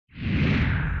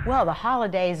Well, the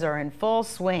holidays are in full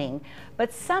swing,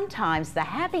 but sometimes the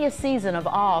happiest season of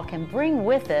all can bring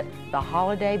with it the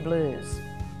holiday blues.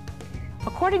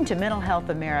 According to Mental Health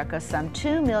America, some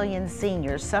 2 million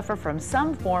seniors suffer from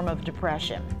some form of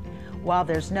depression. While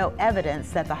there's no evidence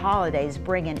that the holidays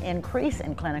bring an increase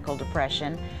in clinical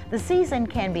depression, the season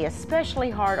can be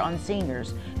especially hard on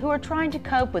seniors who are trying to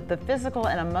cope with the physical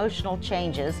and emotional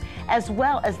changes as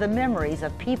well as the memories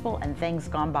of people and things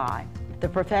gone by. The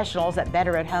professionals at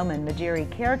Better at Home and Medieri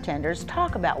Caretenders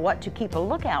talk about what to keep a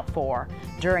lookout for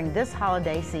during this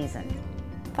holiday season.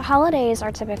 The holidays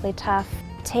are typically tough.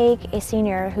 Take a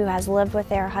senior who has lived with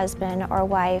their husband or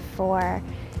wife for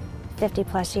 50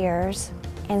 plus years,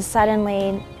 and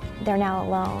suddenly they're now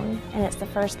alone, and it's the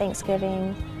first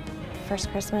Thanksgiving, first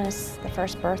Christmas, the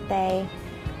first birthday,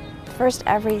 first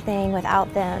everything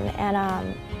without them,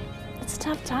 and it's a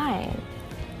tough time.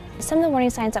 Some of the warning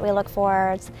signs that we look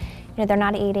for is, they're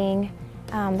not eating,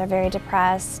 they're very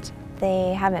depressed,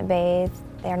 they haven't bathed,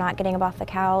 they're not getting up off the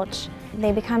couch.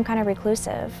 They become kind of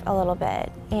reclusive a little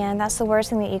bit, and that's the worst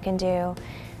thing that you can do.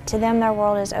 To them, their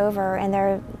world is over and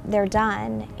they're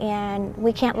done, and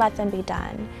we can't let them be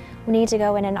done. We need to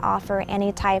go in and offer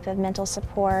any type of mental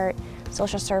support,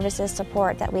 social services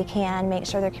support that we can, make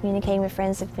sure they're communicating with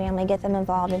friends and family, get them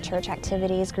involved in church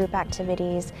activities, group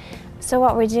activities. So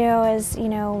what we do is,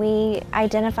 we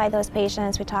identify those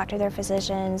patients, we talk to their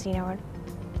physicians,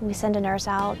 we send a nurse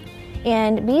out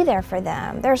and be there for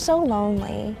them. They're so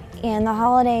lonely, and the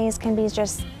holidays can be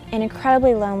just an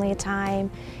incredibly lonely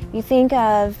time. You think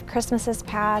of Christmases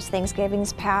past,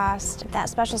 Thanksgivings past, that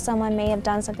special someone may have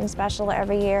done something special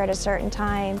every year at a certain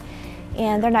time,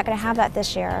 and they're not going to have that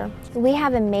this year. We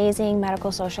have amazing medical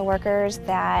social workers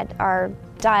that are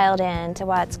dialed in to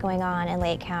what's going on in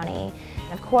Lake County.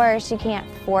 Of course, you can't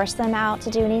force them out to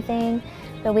do anything,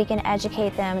 but we can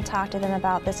educate them and talk to them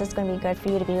about this is going to be good for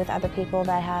you to be with other people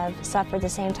that have suffered the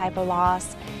same type of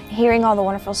loss. Hearing all the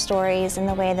wonderful stories and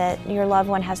the way that your loved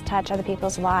one has touched other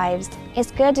people's lives, it's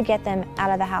good to get them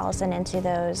out of the house and into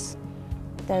those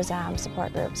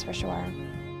support groups for sure.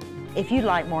 If you'd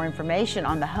like more information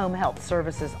on the home health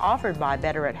services offered by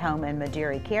Better at Home and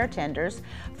Medieri Caretenders,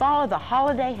 follow the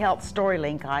Holiday Health Story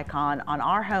link icon on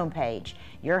our homepage,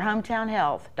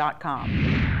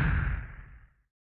 yourhometownhealth.com.